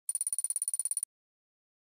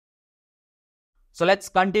So let's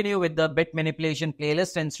continue with the bit manipulation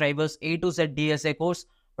playlist and Striver's A to Z DSA course.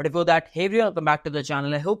 But before that, hey everyone, welcome back to the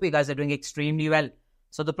channel. I hope you guys are doing extremely well.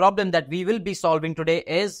 So the problem that we will be solving today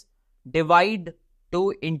is divide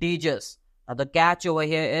two integers. Now the catch over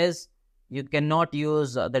here is you cannot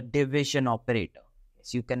use the division operator.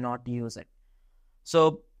 Yes, you cannot use it.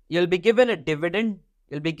 So you'll be given a dividend,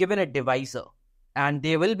 you'll be given a divisor, and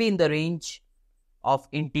they will be in the range of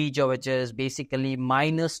integer, which is basically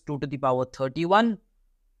minus 2 to the power 31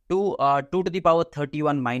 to 2 to the power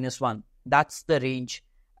 31 minus 1. That's the range.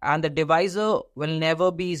 And the divisor will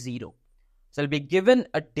never be 0. So you'll be given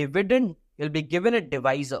a dividend, you'll be given a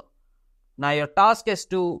divisor. Now your task is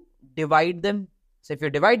to divide them. So if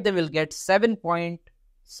you divide them, you'll get 7 point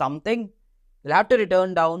something. You'll have to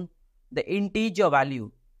return down the integer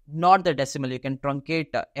value, not the decimal. You can truncate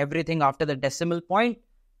everything after the decimal point,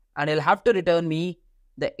 and you'll have to return me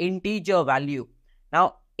the integer value.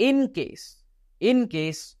 Now, in case,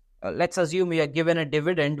 let's assume we are given a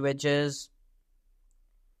dividend which is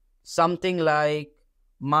something like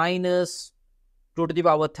minus 2 to the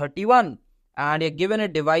power 31, and you're given a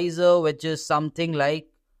divisor which is something like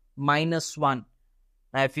minus 1.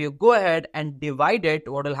 Now, if you go ahead and divide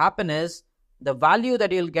it, what will happen is the value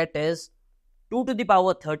that you'll get is 2 to the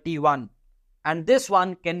power 31, and this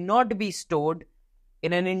one cannot be stored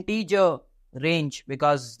in an integer range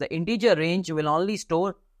because the integer range will only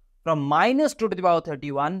store from minus 2 to the power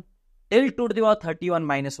 31 till 2 to the power 31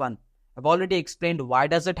 minus 1. I've already explained why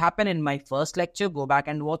does it happen in my first lecture. Go back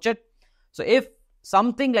and watch it. So if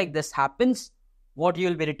something like this happens, what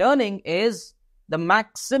you'll be returning is the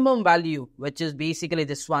maximum value, which is basically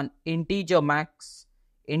this one, integer max.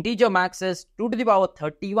 Integer max is 2 to the power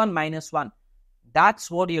 31 minus 1. That's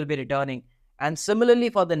what you'll be returning. And similarly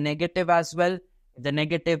for the negative as well, if the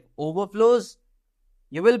negative overflows,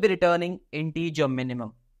 you will be returning integer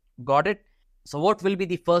minimum. Got it? So what will be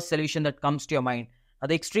the first solution that comes to your mind? Now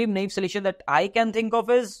the extreme naive solution that I can think of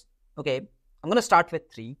is, okay, I'm going to start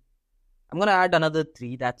with 3. I'm going to add another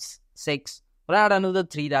 3, that's 6. I'm going to add another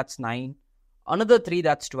 3, that's 9. Another 3,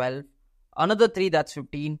 that's 12. Another 3, that's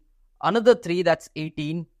 15. Another 3, that's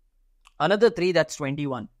 18. Another 3, that's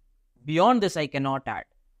 21. Beyond this, I cannot add.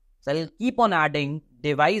 So I'll keep on adding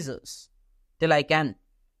divisors till I can.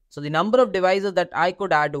 So the number of divisors that I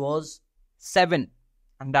could add was 7.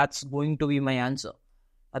 And that's going to be my answer.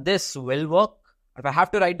 Now this will work. If I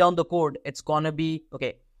have to write down the code, it's going to be,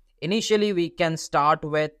 okay, initially we can start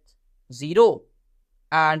with 0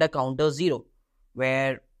 and a counter 0.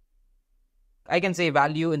 Where I can say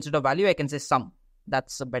value, instead of value, I can say sum.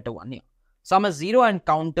 That's a better one here. Sum is 0 and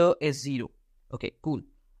counter is 0. Okay, cool.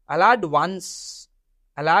 I'll add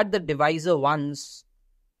the divisor once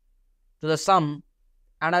to the sum,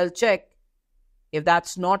 and I'll check if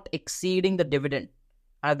that's not exceeding the dividend.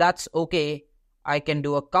 And if that's okay, I can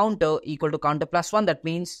do a counter equal to counter plus 1. That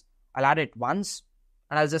means I'll add it once,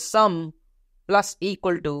 and I'll just sum plus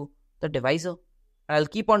equal to the divisor. And I'll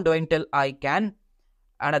keep on doing till I can.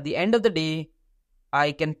 And at the end of the day,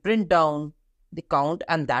 I can print down the count,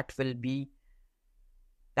 and that will be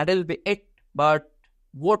it. But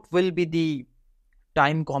what will be the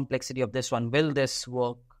time complexity of this one? Will this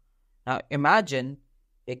work? Now imagine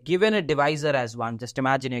you're given a divisor as 1. Just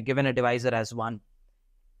imagine you're given a divisor as 1.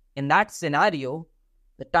 In that scenario,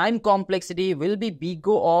 the time complexity will be big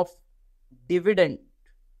O of dividend.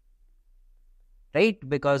 Right?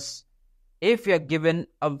 Because if you're given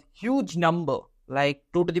a huge number like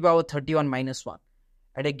 2 to the power 31 minus 1,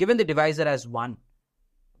 and you're given the divisor as 1,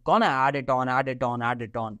 gonna add it on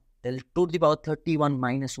till 2 to the power 31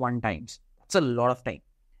 minus 1 times. That's a lot of time.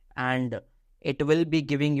 And it will be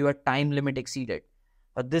giving you a time limit exceeded.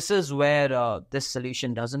 But this is where this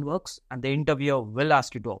solution doesn't work, and the interviewer will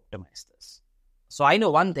ask you to optimize this. So I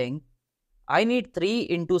know one thing. I need 3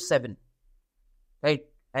 into 7. Right?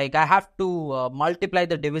 Like I have to multiply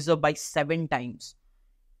the divisor by 7 times.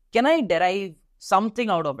 Can I derive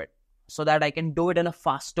something out of it so that I can do it in a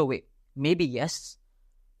faster way? Maybe yes.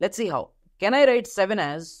 Let's see how. Can I write 7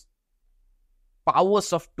 as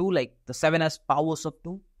powers of 2, like the 7 as powers of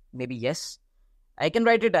 2? Maybe yes. I can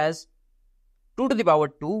write it as 2 to the power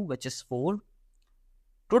 2, which is 4,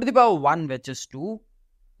 2 to the power 1, which is 2,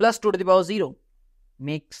 plus 2 to the power 0.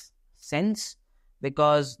 Makes sense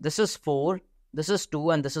because this is 4, this is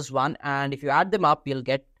 2, and this is 1, and if you add them up, you'll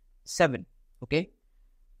get 7. Okay?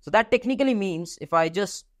 So that technically means if I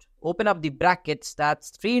just open up the brackets,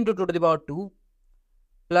 that's 3 into 2 to the power 2,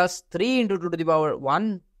 plus 3 into 2 to the power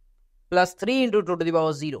 1, plus 3 into 2 to the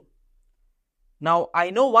power 0. Now,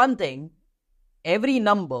 I know one thing. Every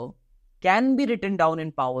number can be written down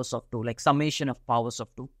in powers of 2, like summation of powers of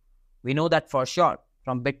 2. We know that for sure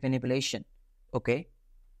from bit manipulation. Okay.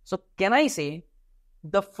 So can I say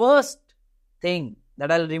the first thing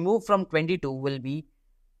that I'll remove from 22 will be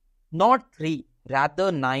not 3,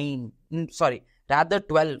 rather 9, rather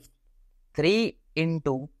 12. 3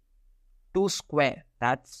 into 2 square,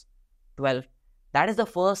 that's 12. That is the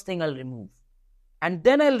first thing I'll remove. And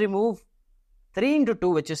then I'll remove 3 into 2,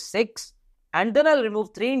 which is 6. And then I'll remove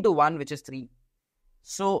 3 into 1, which is 3.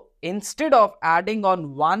 So instead of adding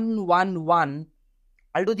on 1, 1, 1,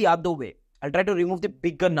 I'll do the other way. I'll try to remove the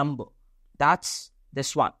bigger number. That's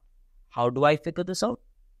this one. How do I figure this out?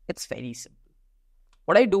 It's very simple.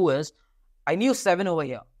 What I do is, I knew 7 over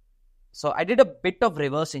here. So I did a bit of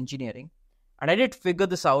reverse engineering. And I did figure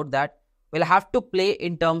this out that we'll have to play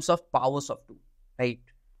in terms of powers of 2. Right?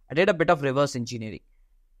 I did a bit of reverse engineering.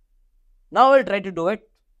 Now I'll try to do it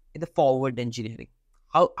in the forward engineering.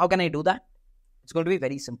 How can I do that? It's going to be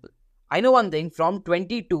very simple. I know one thing. From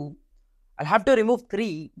 22, I'll have to remove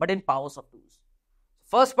 3, but in powers of 2s.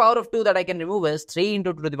 First power of 2 that I can remove is 3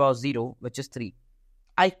 into 2 to the power 0, which is 3.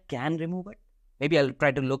 I can remove it. Maybe I'll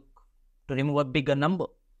try to look to remove a bigger number.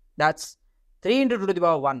 That's 3 into 2 to the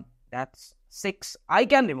power 1. That's 6. I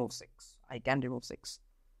can remove 6.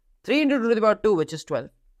 3 into 2 to the power 2, which is 12.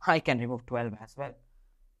 I can remove 12 as well.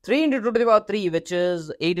 3 into 2 to the power 3, which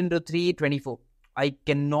is 8 into 3, 24. I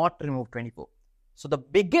cannot remove 24. So the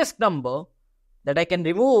biggest number that I can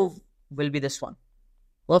remove will be this one.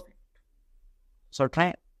 Perfect. So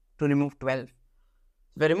try to remove 12.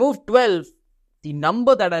 If I remove 12, the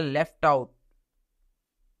number that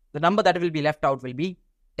will be left out will be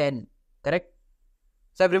 10. Correct?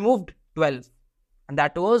 So I've removed 12. And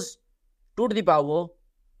that was 2 to the power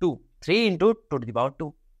 2. 3 into 2 to the power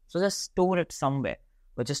 2. So just store it somewhere,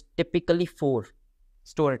 which is typically 4.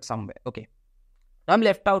 Store it somewhere. Okay. Now I'm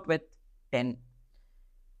left out with 10.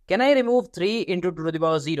 Can I remove 3 into 2 to the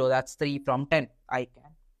power 0? That's 3 from 10. I can.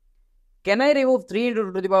 Can I remove 3 into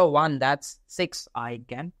 2 to the power 1? That's 6. I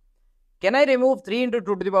can. Can I remove 3 into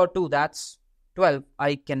 2 to the power 2? That's 12.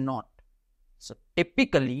 I cannot. So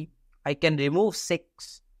typically, I can remove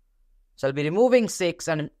 6. So I'll be removing 6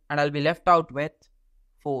 and I'll be left out with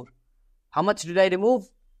 4. How much did I remove?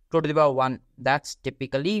 2 to the power 1. That's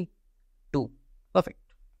typically 2. Perfect.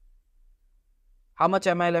 How much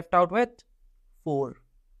am I left out with? 4.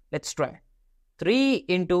 Let's try. 3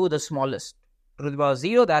 into the smallest. 2 to the power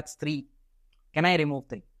 0, that's 3. Can I remove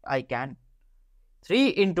 3? I can. 3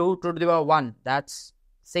 into 2 to the power 1, that's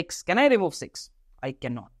 6. Can I remove 6? I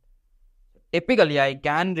cannot. Typically, I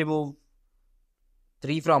can remove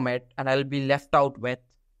 3 from it and I'll be left out with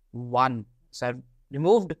 1. So I've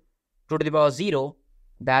removed 2 to the power 0,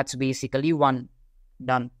 that's basically 1.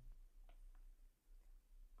 Done.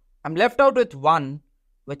 I'm left out with 1,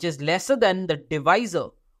 which is lesser than the divisor,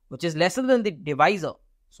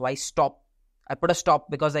 So I stop. I put a stop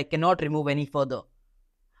because I cannot remove any further.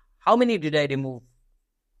 How many did I remove?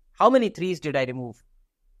 How many 3s did I remove?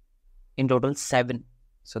 In total, 7.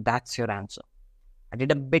 So that's your answer. I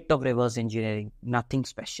did a bit of reverse engineering, nothing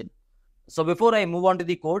special. So before I move on to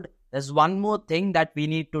the code, there's one more thing that we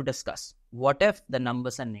need to discuss. What if the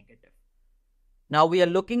numbers are negative? Now we are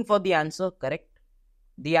looking for the answer, correct?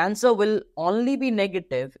 The answer will only be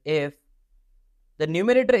negative if the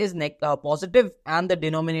numerator is positive and the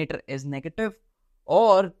denominator is negative,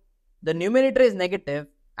 or the numerator is negative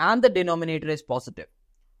and the denominator is positive.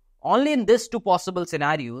 Only in these two possible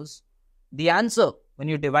scenarios, the answer, when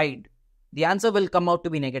you divide, the answer will come out to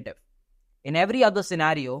be negative. In every other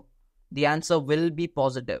scenario, the answer will be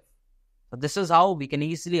positive. So this is how we can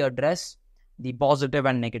easily address the positive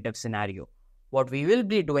and negative scenario. What we will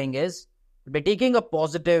be doing is, we'll be taking a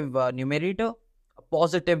positive numerator, a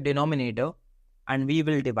positive denominator, and we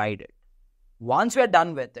will divide it. Once we are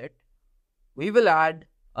done with it, we will add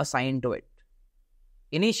a sign to it.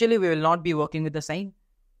 Initially, we will not be working with the sign.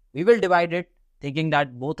 We will divide it thinking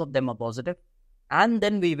that both of them are positive, and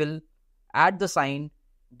then we will add the sign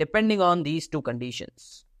depending on these two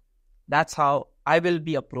conditions. That's how I will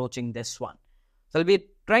be approaching this one. So I'll be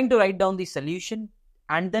trying to write down the solution,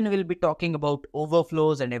 and then we'll be talking about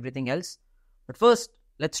overflows and everything else. But first,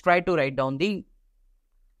 let's try to write down the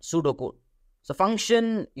pseudocode. So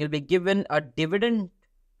function, you'll be given a dividend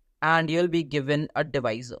and you'll be given a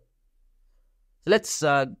divisor. So let's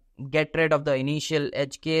get rid of the initial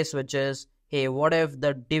edge case, which is, hey, what if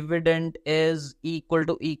the dividend is equal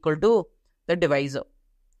to the divisor?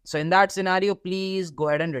 So in that scenario, please go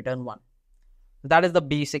ahead and return 1. That is the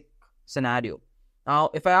basic scenario.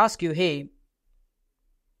 Now, if I ask you, hey,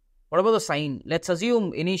 what about the sign? Let's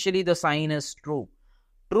assume initially the sign is true.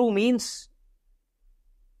 True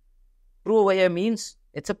over here means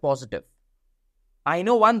it's a positive. I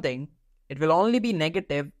know one thing, it will only be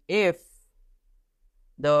negative if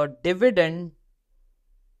the dividend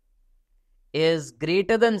is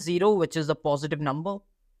greater than 0, which is a positive number,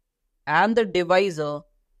 and the divisor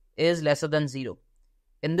is lesser than 0.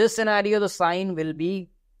 In this scenario, the sign will be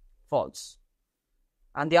false.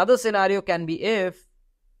 And the other scenario can be if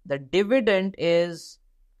the dividend is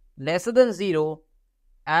lesser than 0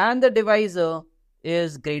 and the divisor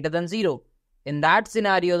is greater than 0. In that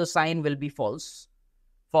scenario, the sign will be false.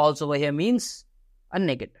 False over here means a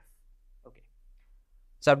negative. Okay.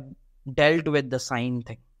 So I've dealt with the sign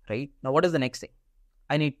thing, right? Now what is the next thing?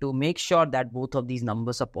 I need to make sure that both of these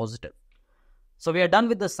numbers are positive. So we are done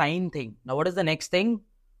with the sign thing. Now what is the next thing?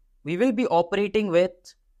 We will be operating with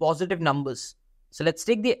positive numbers. So let's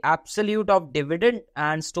take the absolute of dividend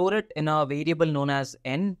and store it in a variable known as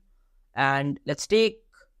n. And let's take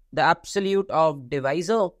the absolute of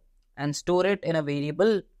divisor and store it in a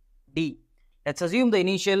variable d. Let's assume the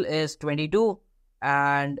initial is 22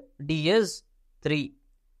 and d is 3.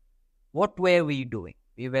 What were we doing?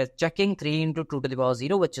 We were checking 3 into 2 to the power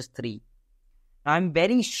 0, which is 3. I'm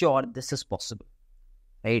very sure this is possible,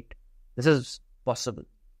 right? This is possible.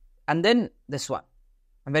 And then this one.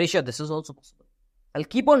 I'm very sure this is also possible. I'll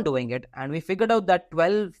keep on doing it, and we figured out that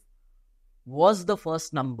 12 was the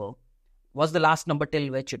first number, was the last number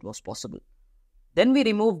till which it was possible. Then we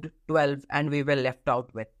removed 12 and we were left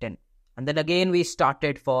out with 10. And then again we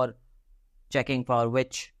started for checking for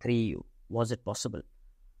which 3 was it possible.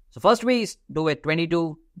 So first we do with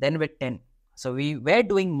 22, then with 10. So we were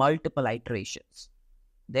doing multiple iterations.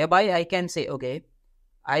 Thereby I can say, okay,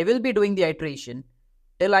 I will be doing the iteration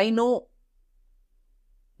till I know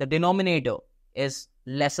the denominator is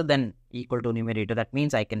lesser than equal to numerator. That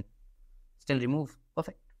means I can still remove.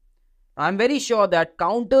 Perfect. I'm very sure that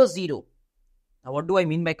counter 0. Now what do I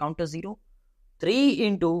mean by counter 0? 3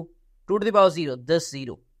 into 2 to the power 0, this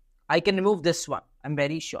 0. I can remove this one. I'm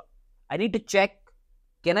very sure. I need to check,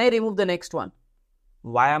 can I remove the next one?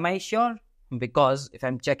 Why am I sure? Because if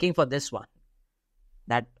I'm checking for this one,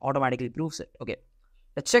 that automatically proves it. Okay,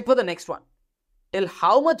 let's check for the next one. Till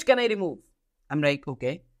how much can I remove? I'm like,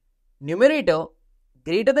 okay, numerator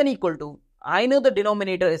greater than equal to, I know the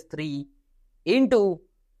denominator is 3 into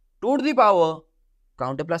 2 to the power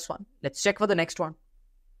counter plus 1. Let's check for the next one.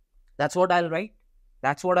 That's what I'll write.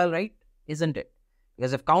 That's what I'll write, isn't it?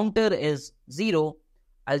 Because if counter is 0,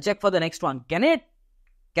 I'll check for the next one. Can it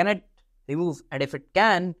remove? And if it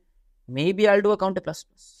can, maybe I'll do a counter plus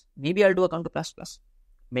plus. Maybe I'll do a counter plus plus.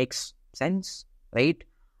 Makes sense, right?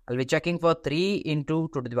 I'll be checking for 3 into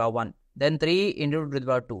 2 to the power 1. Then 3 into 2 to the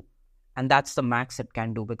power 2. And that's the max it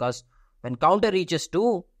can do, because when counter reaches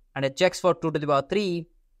 2 and it checks for 2 to the power 3,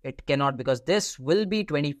 it cannot, because this will be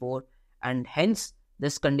 24 and hence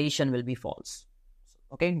this condition will be false.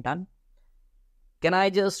 Okay, done. Can I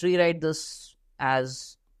just rewrite this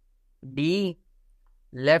as d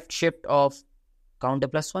left shift of counter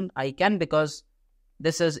plus 1? I can, because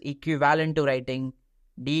this is equivalent to writing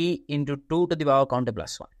d into 2 to the power counter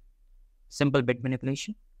plus 1. Simple bit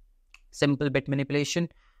manipulation. Simple bit manipulation.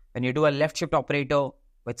 When you do a left shift operator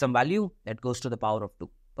with some value, that goes to the power of 2.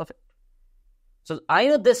 Perfect. So I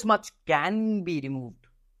know this much can be removed.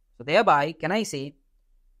 So thereby, can I say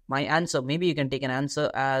my answer, maybe you can take an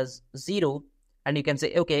answer as 0 and you can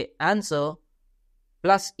say, okay, answer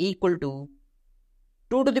plus equal to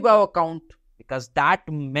 2 to the power count, because that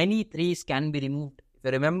many 3's can be removed. If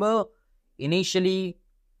you remember, initially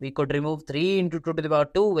we could remove 3 into 2 to the power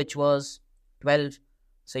 2, which was 12.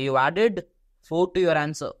 So you added 4 to your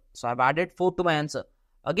answer. So I've added 4 to my answer.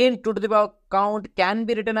 Again, 2 to the power count can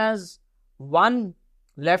be written as 1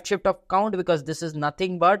 left shift of count, because this is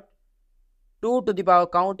nothing but 2 to the power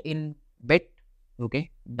count in bit. Okay,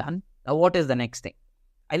 done. Now what is the next thing?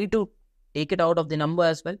 I need to take it out of the number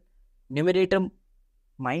as well. Numerator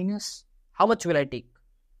minus, how much will I take?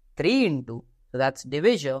 3 into, so that's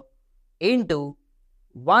divisor, into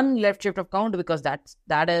 1 left shift of count, because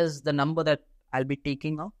that is the number that I'll be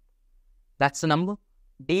taking out. That's the number.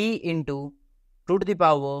 D into 2 to the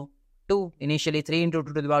power 2. Initially 3 into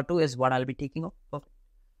 2 to the power 2 is what I'll be taking out. Perfect.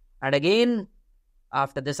 And again,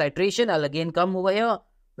 after this iteration, I'll again come over here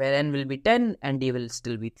where n will be 10 and d will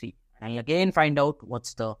still be 3. And I'll again find out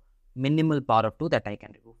what's the minimal power of 2 that I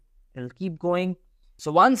can remove. It'll keep going.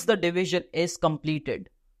 So once the division is completed,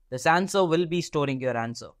 this answer will be storing your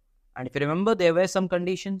answer. And if you remember, there were some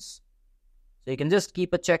conditions. So you can just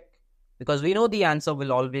keep a check, because we know the answer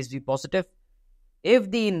will always be positive.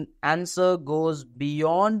 If the answer goes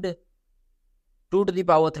beyond 2 to the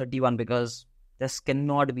power 31, because this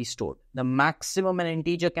cannot be stored. The maximum an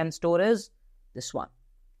integer can store is this one.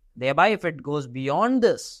 Thereby, if it goes beyond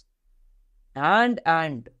this and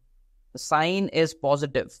the sign is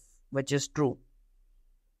positive, which is true,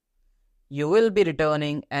 you will be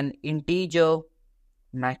returning an integer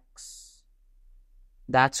max.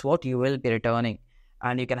 That's what you will be returning.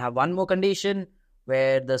 And you can have one more condition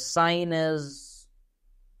where the sign is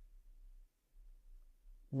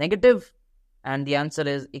negative and the answer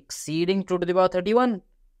is exceeding 2 to the power 31.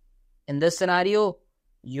 In this scenario,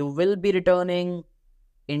 you will be returning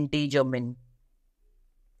integer min.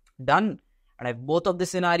 Done. And if both of the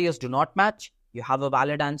scenarios do not match, you have a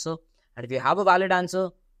valid answer. And if you have a valid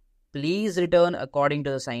answer, please return according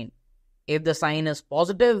to the sign. If the sign is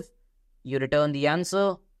positive, you return the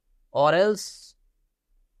answer, or else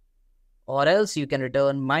you can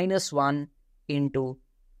return -1 into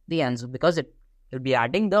the answer, because it will be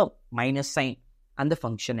adding the minus sign and the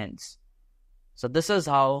function ends. So this is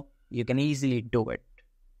how you can easily do it.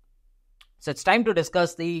 So it's time to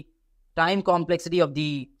discuss the time complexity of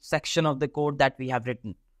the section of the code that we have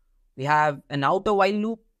written. We have an outer while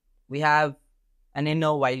loop, we have an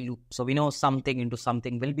inner while loop. So we know something into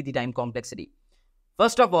something will be the time complexity.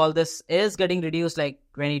 First of all, this is getting reduced like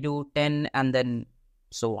 22, 10, and then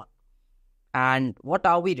so on. And what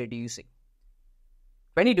are we reducing?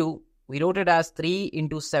 22, we wrote it as 3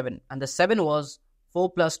 into 7, and the 7 was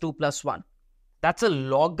 4 plus 2 plus 1. That's a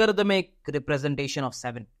logarithmic representation of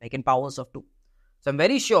 7, like in powers of 2. So I'm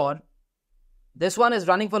very sure this one is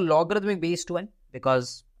running for logarithmic base 2n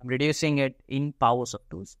because I'm reducing it in powers of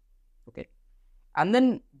 2s. Okay. And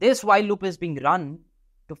then this while loop is being run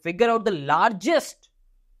to figure out the largest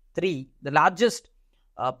 3, the largest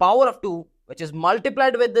power of 2, which is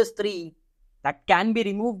multiplied with this 3 that can be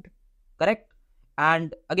removed, correct?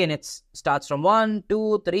 And again, it starts from 1,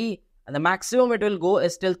 2, 3, and the maximum it will go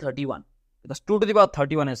is still 31, because 2 to the power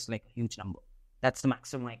 31 is like a huge number. That's the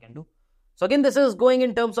maximum I can do. So again, this is going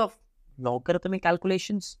in terms of logarithmic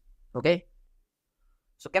calculations, okay?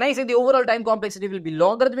 So can I say the overall time complexity will be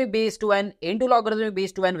logarithmic base 2n into logarithmic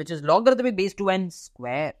base 2n, which is logarithmic base 2n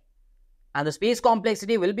square. And the space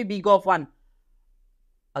complexity will be big of 1.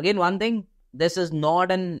 Again, one thing, this is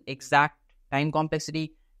not an exact time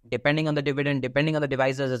complexity. Depending on the dividend, depending on the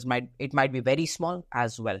divisors, it might be very small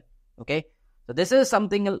as well, okay? So this is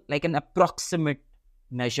something like an approximate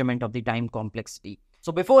measurement of the time complexity.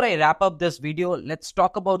 So before I wrap up this video, let's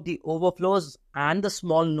talk about the overflows and the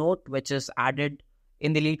small note which is added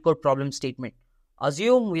in the lead code problem statement.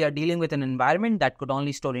 Assume we are dealing with an environment that could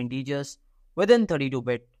only store integers within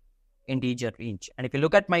 32-bit integer range. And if you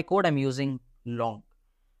look at my code, I'm using long.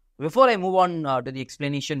 Before I move on to the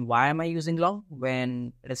explanation, why am I using long?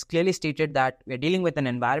 When it is clearly stated that we are dealing with an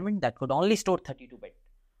environment that could only store 32-bit.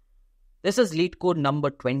 This is lead code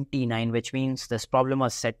number 29, which means this problem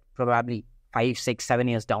was set probably 5, 6, 7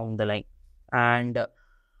 years down the line. And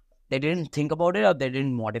they didn't think about it, or they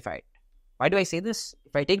didn't modify it. Why do I say this?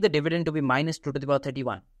 If I take the dividend to be minus 2 to the power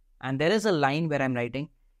 31, and there is a line where I'm writing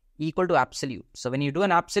equal to absolute. So when you do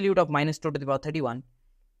an absolute of minus 2 to the power 31,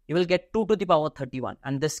 you will get 2 to the power 31.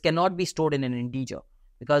 And this cannot be stored in an integer,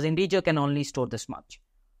 because integer can only store this much.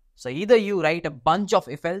 So either you write a bunch of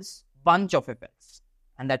if-else,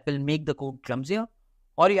 and that will make the code clumsier,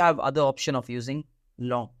 or you have other option of using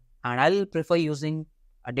long. And I'll prefer using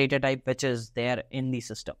a data type which is there in the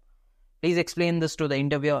system. Please explain this to the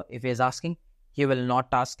interviewer if he is asking. He will not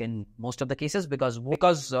ask in most of the cases, because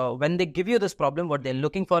when they give you this problem, what they're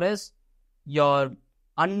looking for is your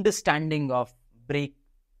understanding of break.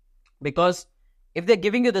 Because if they're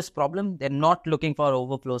giving you this problem, they're not looking for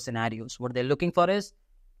overflow scenarios. What they're looking for is,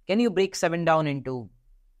 can you break 7 down into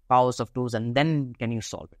powers of 2s and then can you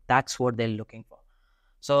solve it? That's what they're looking for.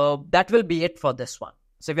 So that will be it for this one.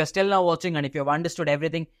 So if you're still now watching and if you've understood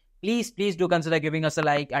everything, please do consider giving us a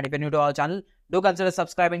like. And if you're new to our channel, do consider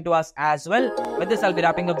subscribing to us as well. With this, I'll be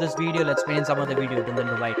wrapping up this video. Let's play in some of the video. Till then,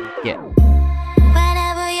 bye. Yeah.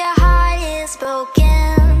 Whenever your heart is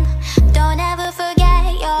broken, don't ever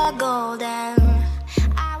forget you're golden.